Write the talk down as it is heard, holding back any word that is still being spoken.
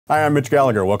Hi, I'm Mitch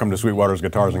Gallagher. Welcome to Sweetwater's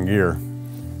Guitars and Gear.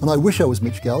 And I wish I was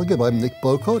Mitch Gallagher, but I'm Nick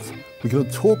Bocott. We're going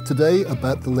to talk today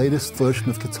about the latest version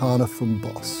of Katana from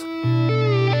BOSS.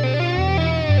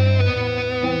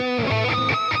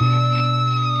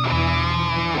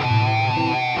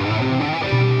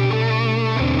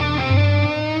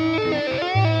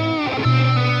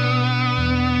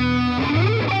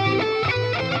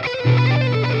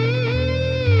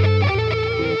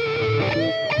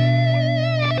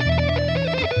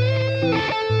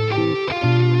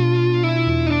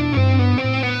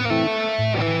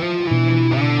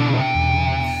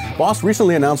 BOSS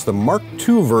recently announced the Mark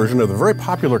II version of the very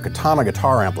popular Katana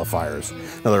guitar amplifiers.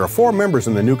 Now there are 4 members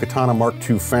in the new Katana Mark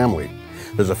II family.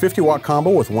 There's a 50-watt combo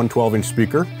with one 12-inch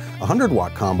speaker, a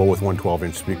 100-watt combo with one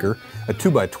 12-inch speaker, a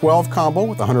 2x12 combo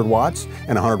with 100 watts,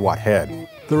 and a 100-watt head.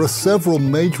 There are several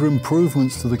major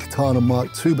improvements to the Katana Mark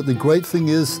II, but the great thing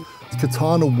is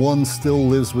Katana 1 still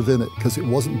lives within it because it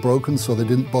wasn't broken, so they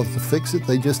didn't bother to fix it.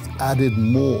 They just added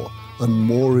more, and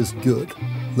more is good.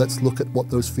 Let's look at what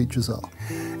those features are.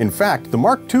 In fact, the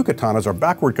Mark II katanas are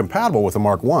backward compatible with the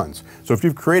Mark Is. So if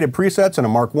you've created presets in a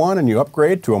Mark I and you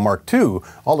upgrade to a Mark II,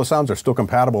 all the sounds are still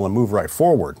compatible and move right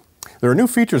forward. There are new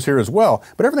features here as well,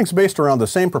 but everything's based around the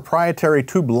same proprietary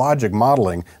tube logic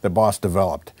modeling that BOSS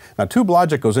developed. Now, tube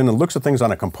logic goes in and looks at things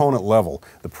on a component level.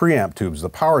 The preamp tubes, the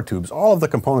power tubes, all of the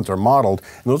components are modeled,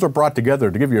 and those are brought together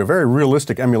to give you a very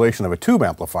realistic emulation of a tube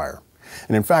amplifier.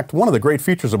 And in fact, one of the great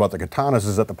features about the Katanas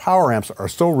is that the power amps are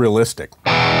so realistic.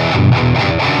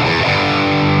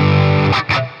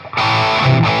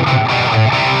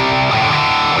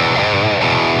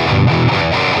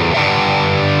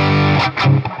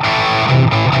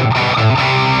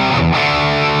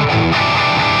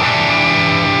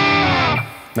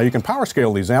 Now you can power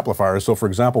scale these amplifiers, so for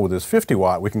example with this 50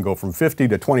 watt we can go from 50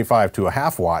 to 25 to a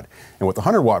half watt, and with the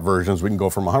 100 watt versions we can go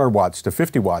from 100 watts to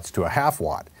 50 watts to a half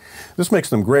watt. This makes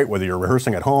them great whether you're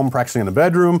rehearsing at home, practicing in the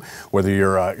bedroom, whether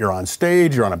you're on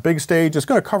stage, you're on a big stage. It's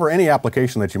going to cover any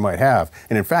application that you might have,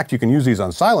 and in fact you can use these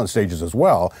on silent stages as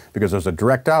well because there's a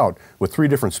direct out with 3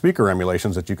 different speaker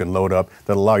emulations that you can load up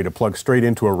that allow you to plug straight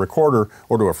into a recorder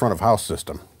or to a front of house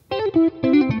system.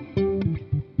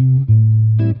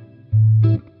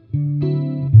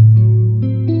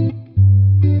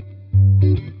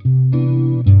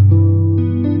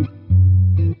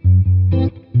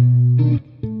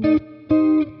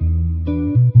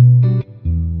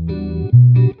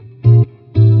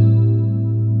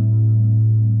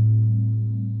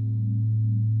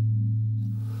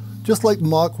 Just like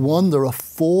Mark I, there are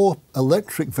 4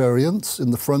 electric variants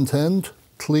in the front end: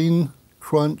 clean,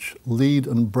 crunch, lead,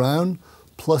 and brown,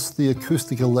 plus the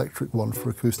acoustic-electric one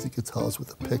for acoustic guitars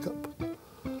with a pickup.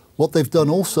 What they've done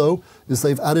also is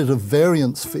they've added a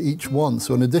variance for each one.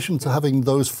 So in addition to having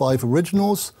those 5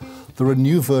 originals, there are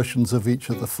new versions of each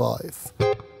of the 5.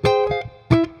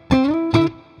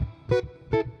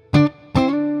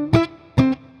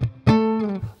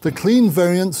 The clean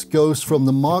variance goes from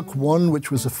the Mark I,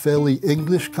 which was a fairly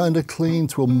English kind of clean,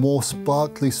 to a more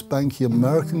sparkly, spanky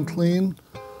American clean.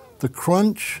 The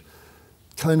crunch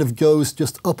kind of goes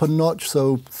just up a notch,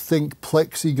 so think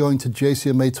Plexi going to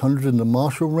JCM 800 in the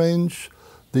Marshall range.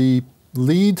 The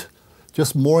lead,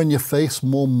 just more in your face,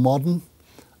 more modern.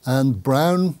 And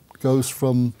brown goes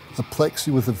from a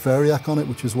Plexi with a Variac on it,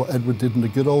 which is what Edward did in the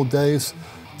good old days,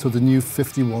 to the new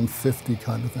 5150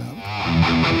 kind of amp.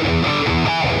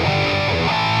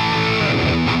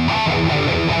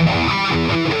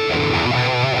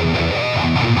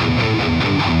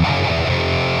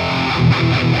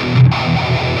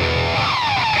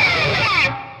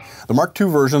 The Mark II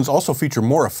versions also feature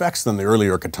more effects than the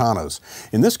earlier Katanas.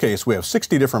 In this case, we have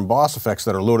 60 different BOSS effects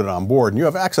that are loaded on board, and you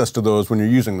have access to those when you're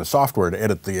using the software to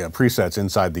edit the presets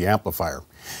inside the amplifier.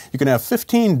 You can have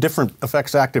 15 different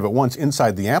effects active at once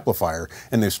inside the amplifier,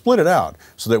 and they've split it out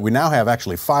so that we now have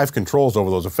actually 5 controls over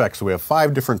those effects, so we have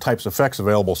 5 different types of effects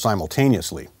available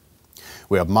simultaneously.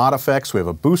 We have mod effects, we have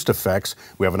a boost effects,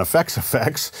 we have an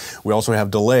effects, we also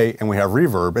have delay, and we have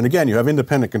reverb. And again, you have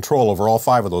independent control over all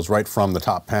 5 of those right from the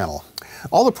top panel.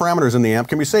 All the parameters in the amp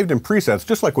can be saved in presets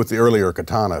just like with the earlier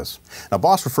Katanas. Now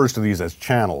BOSS refers to these as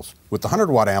channels. With the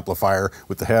 100-watt amplifier,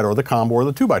 with the head or the combo or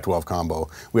the 2x12 combo,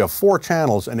 we have 4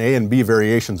 channels and A and B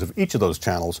variations of each of those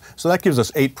channels, so that gives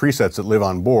us 8 presets that live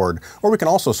on board, or we can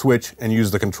also switch and use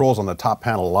the controls on the top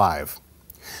panel live.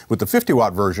 With the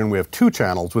 50-watt version, we have 2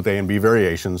 channels with A and B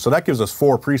variations, so that gives us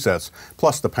 4 presets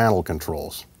plus the panel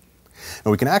controls.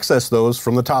 And we can access those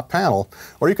from the top panel,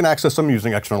 or you can access them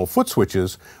using external foot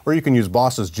switches, or you can use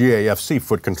BOSS's GAFC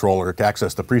foot controller to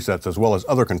access the presets as well as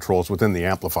other controls within the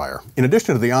amplifier. In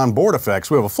addition to the onboard effects,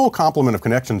 we have a full complement of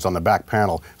connections on the back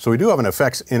panel, so we do have an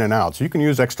effects in and out, so you can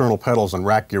use external pedals and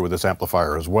rack gear with this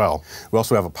amplifier as well. We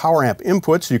also have a power amp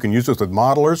input, so you can use this with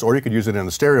modelers, or you could use it in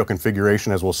a stereo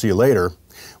configuration, as we'll see later.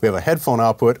 We have a headphone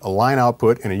output, a line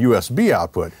output, and a USB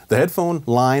output. The headphone,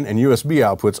 line, and USB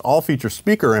outputs all feature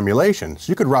speaker emulation, so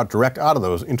you could route direct out of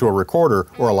those into a recorder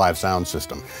or a live sound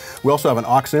system. We also have an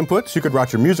aux input, so you could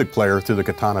route your music player through the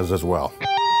Katanas as well.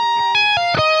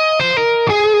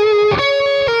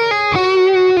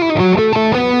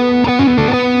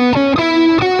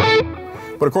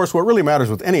 But of course, what really matters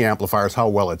with any amplifier is how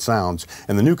well it sounds,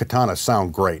 and the new Katanas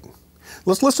sound great.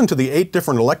 Let's listen to the 8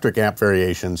 different electric amp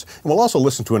variations, and we'll also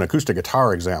listen to an acoustic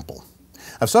guitar example.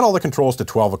 I've set all the controls to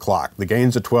 12 o'clock. The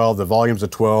gain's at 12, the volume's at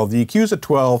 12, the EQ's at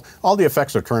 12, all the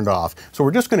effects are turned off, so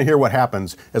we're just going to hear what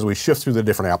happens as we shift through the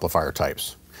different amplifier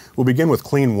types. We'll begin with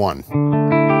clean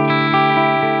 1.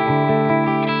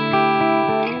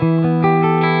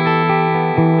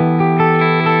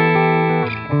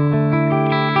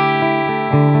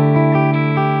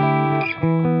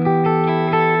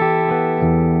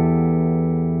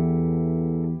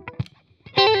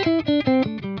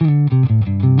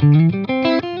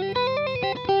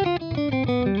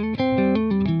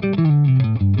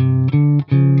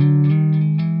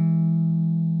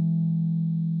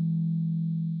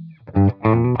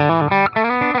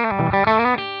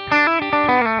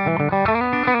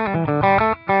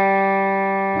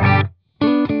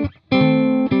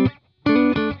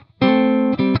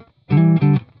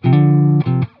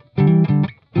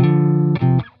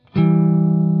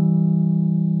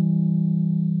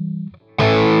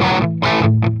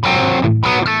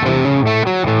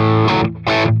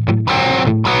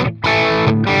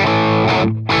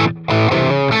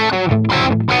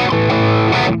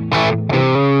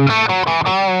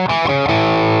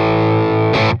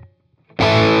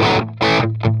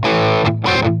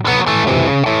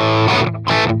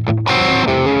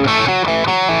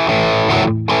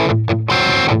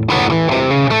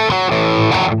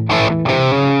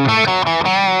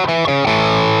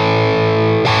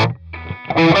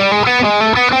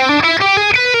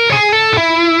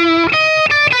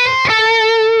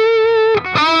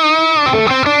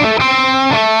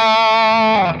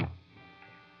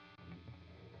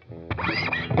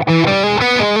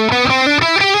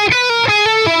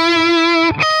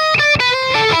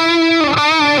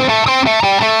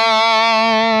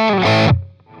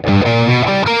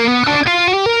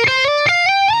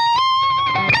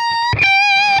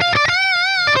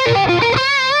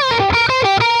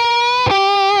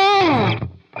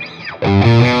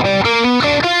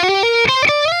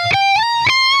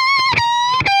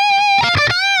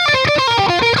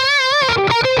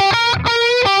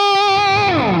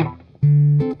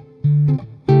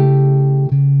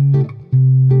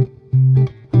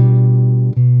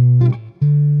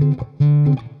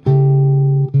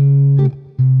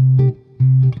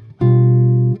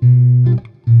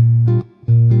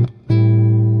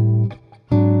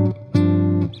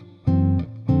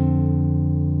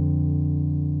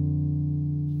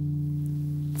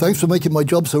 Thanks for making my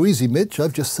job so easy, Mitch.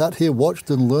 I've just sat here,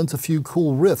 watched and learnt a few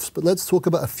cool riffs, but let's talk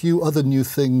about a few other new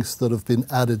things that have been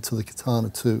added to the Katana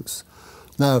IIs.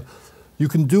 Now, you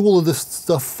can do all of this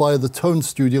stuff via the Tone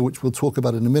Studio, which we'll talk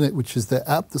about in a minute, which is their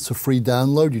app that's a free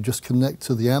download. You just connect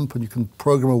to the amp and you can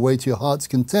program away to your heart's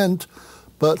content.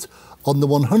 But on the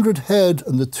 100 head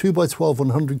and the 2x12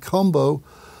 100 combo,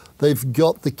 they've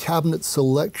got the cabinet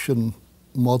selection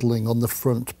modeling on the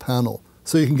front panel.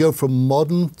 So you can go from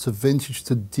modern to vintage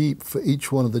to deep for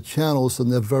each one of the channels,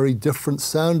 and they're very different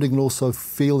sounding and also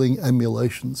feeling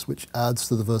emulations, which adds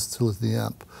to the versatility of the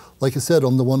amp. Like I said,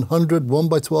 on the 100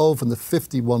 1x12 and the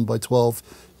 50 1x12,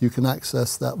 you can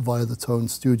access that via the Tone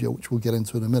Studio, which we'll get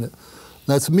into in a minute.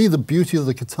 Now, to me, the beauty of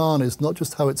the Katana is not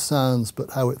just how it sounds,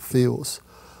 but how it feels.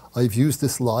 I've used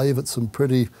this live at some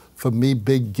pretty, for me,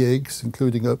 big gigs,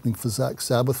 including opening for Zach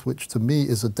Sabbath, which to me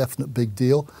is a definite big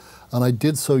deal. And I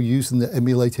did so using the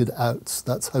emulated outs.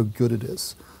 That's how good it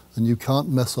is. And you can't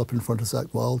mess up in front of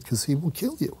Zach Wild because he will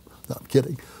kill you. No, I'm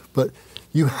kidding. But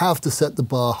you have to set the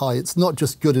bar high. It's not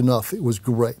just good enough, it was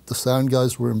great. The sound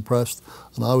guys were impressed,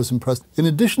 and I was impressed. In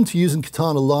addition to using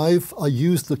Katana Live, I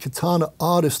used the Katana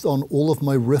Artist on all of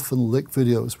my riff and lick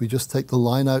videos. We just take the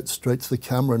line out straight to the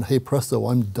camera, and hey presto,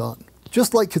 I'm done.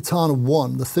 Just like Katana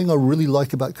 1, the thing I really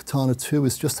like about Katana 2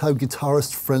 is just how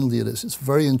guitarist friendly it is. It's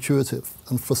very intuitive.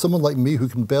 And for someone like me who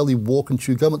can barely walk and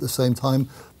chew gum at the same time,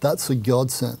 that's a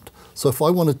godsend. So if I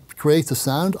want to create a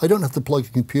sound, I don't have to plug a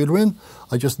computer in.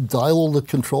 I just dial all the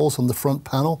controls on the front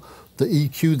panel, the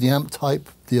EQ, the amp type,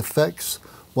 the effects.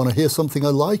 When I hear something I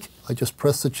like, I just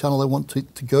press the channel I want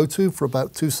to go to for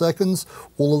about 2 seconds.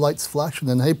 All the lights flash, and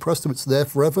then, hey presto, it's there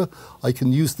forever. I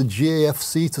can use the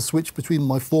GAFC to switch between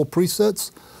my 4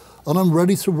 presets, and I'm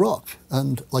ready to rock.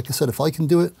 And like I said, if I can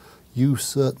do it, you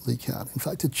certainly can. In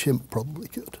fact, a chimp probably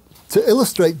could. To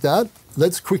illustrate that,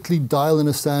 let's quickly dial in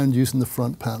a sound using the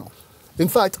front panel. In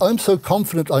fact, I'm so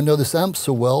confident I know this amp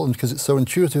so well, and because it's so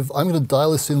intuitive, I'm going to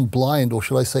dial this in blind, or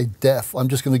should I say deaf. I'm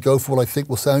just going to go for what I think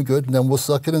will sound good, and then we'll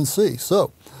suck it and see.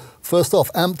 So, first off,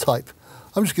 amp type.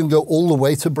 I'm just going to go all the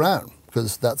way to brown,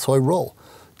 because that's how I roll.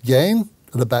 Gain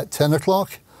at about 10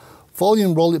 o'clock.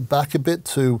 Volume, roll it back a bit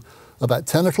to about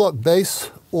 10 o'clock. Bass,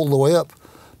 all the way up.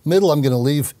 Middle, I'm going to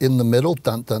leave in the middle.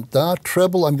 Dun, dun, dun.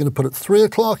 Treble, I'm going to put at 3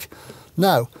 o'clock.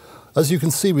 Now, as you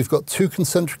can see, we've got 2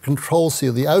 concentric controls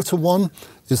here. The outer one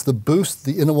is the boost,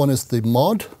 the inner one is the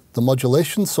mod, the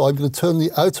modulation. So I'm going to turn the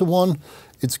outer one,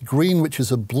 it's green, which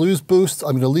is a blues boost.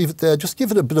 I'm going to leave it there, just give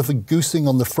it a bit of a goosing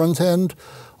on the front end.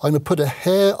 I'm going to put a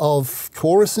hair of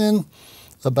chorus in,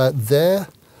 about there.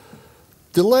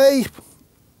 Delay,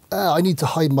 I need to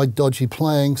hide my dodgy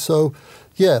playing. So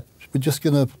yeah, we're just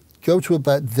going to go to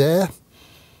about there,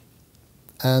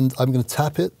 and I'm going to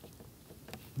tap it.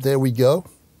 There we go.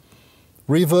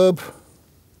 Reverb,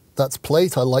 that's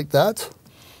plate, I like that.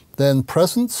 Then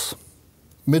presence,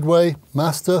 midway,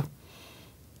 master,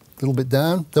 a little bit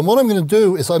down. Then what I'm going to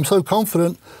do is, I'm so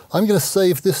confident, I'm going to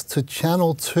save this to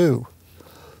channel 2.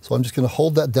 So I'm just going to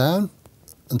hold that down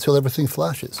until everything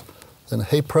flashes. Then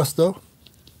hey presto,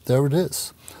 there it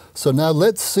is. So now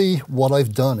let's see what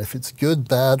I've done, if it's good,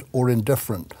 bad, or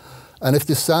indifferent. And if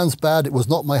this sounds bad, it was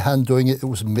not my hand doing it, it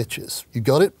was Mitch's. You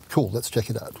got it? Cool, let's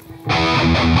check it out.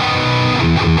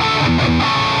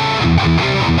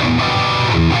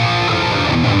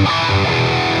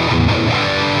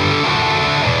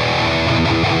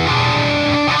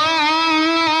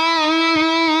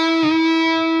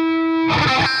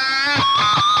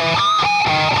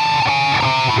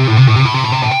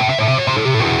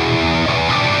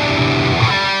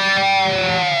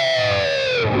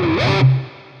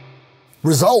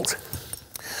 Result.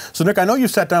 So Nick, I know you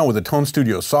sat down with the Tone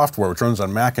Studio software, which runs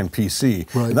on Mac and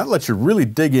PC, right, and that lets you really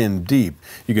dig in deep.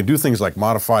 You can do things like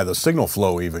modify the signal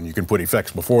flow even. You can put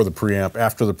effects before the preamp,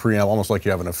 after the preamp, almost like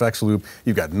you have an effects loop.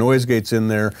 You've got noise gates in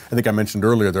there. I think I mentioned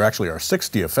earlier there actually are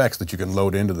 60 effects that you can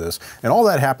load into this. And all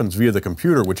that happens via the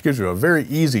computer, which gives you a very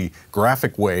easy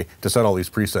graphic way to set all these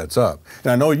presets up.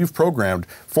 And I know you've programmed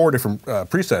 4 different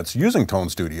presets using Tone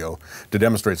Studio to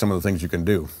demonstrate some of the things you can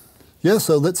do. Yeah,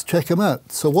 so let's check them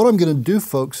out. So what I'm going to do,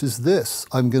 folks, is this.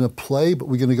 I'm going to play, but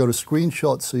we're going to go to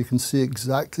screenshots so you can see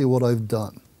exactly what I've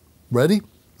done. Ready?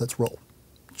 Let's roll.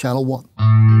 Channel 1.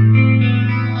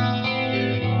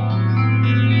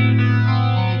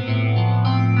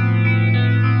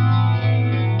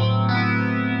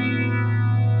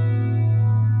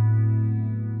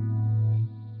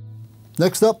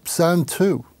 Next up, sound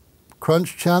 2.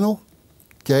 Crunch channel,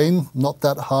 gain not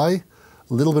that high,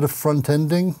 a little bit of front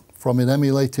ending from an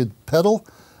emulated pedal,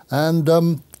 and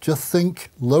just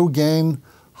think low gain,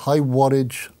 high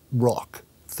wattage rock.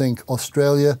 Think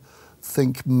Australia,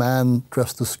 think man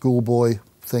dressed as schoolboy,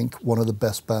 think one of the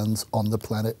best bands on the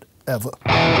planet ever.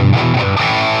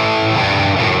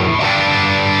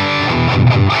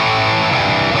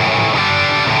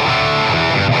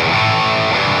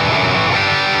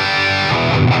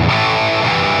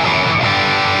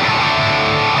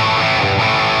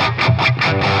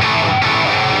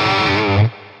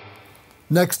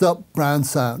 Next up, brown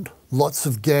sound. Lots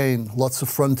of gain, lots of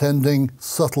front ending,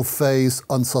 subtle phase,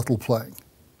 unsubtle playing.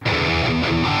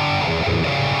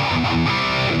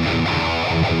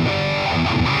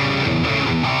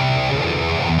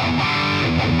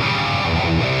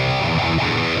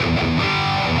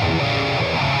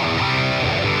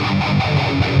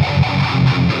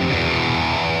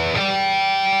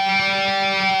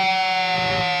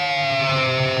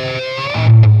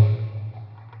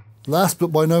 Last but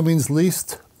by no means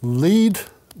least, lead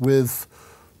with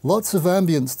lots of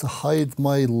ambience to hide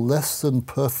my less than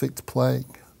perfect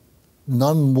playing.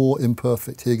 None more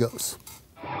imperfect. Here goes.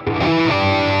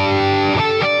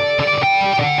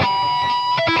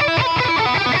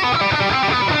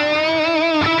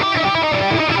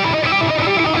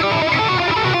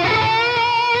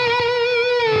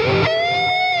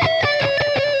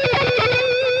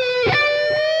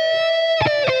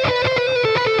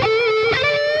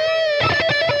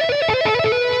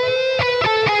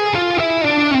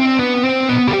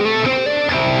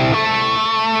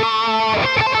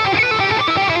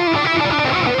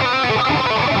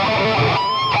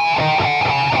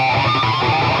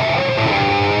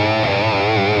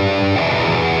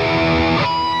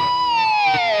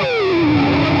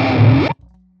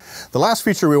 last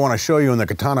feature we want to show you in the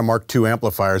Katana Mark II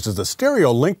amplifiers is the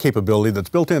stereo link capability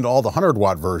that's built into all the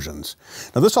 100-watt versions.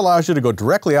 Now this allows you to go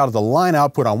directly out of the line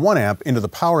output on one amp into the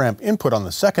power amp input on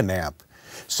the second amp.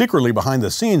 Secretly behind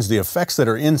the scenes, the effects that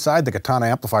are inside the Katana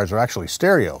amplifiers are actually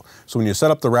stereo. So when you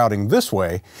set up the routing this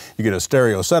way, you get a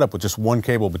stereo setup with just one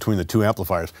cable between the two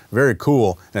amplifiers. Very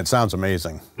cool, and it sounds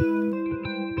amazing.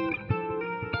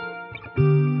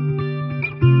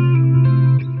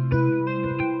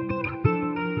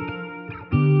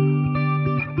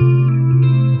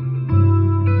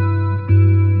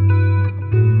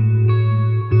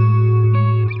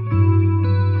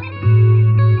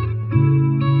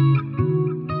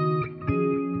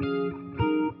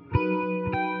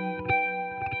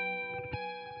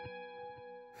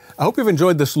 I hope you've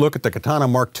enjoyed this look at the Katana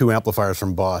Mark II amplifiers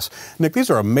from BOSS. Nick,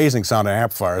 these are amazing sounding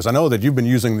amplifiers. I know that you've been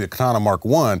using the Katana Mark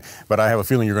I, but I have a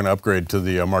feeling you're going to upgrade to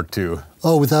the Mark II.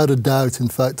 Oh, without a doubt. In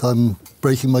fact, I'm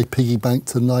breaking my piggy bank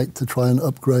tonight to try and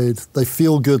upgrade. They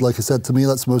feel good, like I said. To me,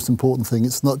 that's the most important thing.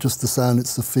 It's not just the sound,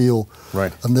 it's the feel.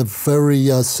 Right. And they're very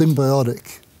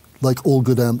symbiotic, like all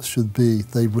good amps should be.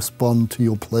 They respond to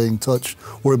your playing touch,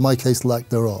 or in my case, lack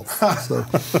thereof. So.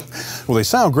 Well, they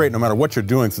sound great no matter what you're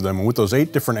doing to them. And with those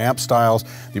 8 different amp styles,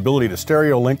 the ability to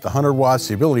stereo link the 100 watts,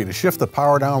 the ability to shift the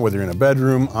power down, whether you're in a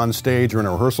bedroom, on stage, or in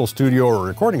a rehearsal studio, or a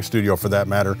recording studio for that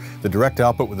matter, the direct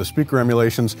output with the speaker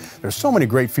emulations. There's so many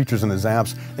great features in these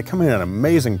amps. They come in at an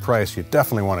amazing price. You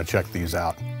definitely want to check these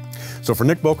out. So for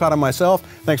Nick Bocott and myself,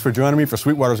 thanks for joining me for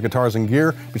Sweetwater's Guitars and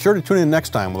Gear. Be sure to tune in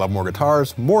next time. We'll have more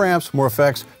guitars, more amps, more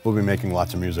effects. We'll be making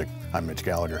lots of music. I'm Mitch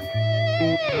Gallagher.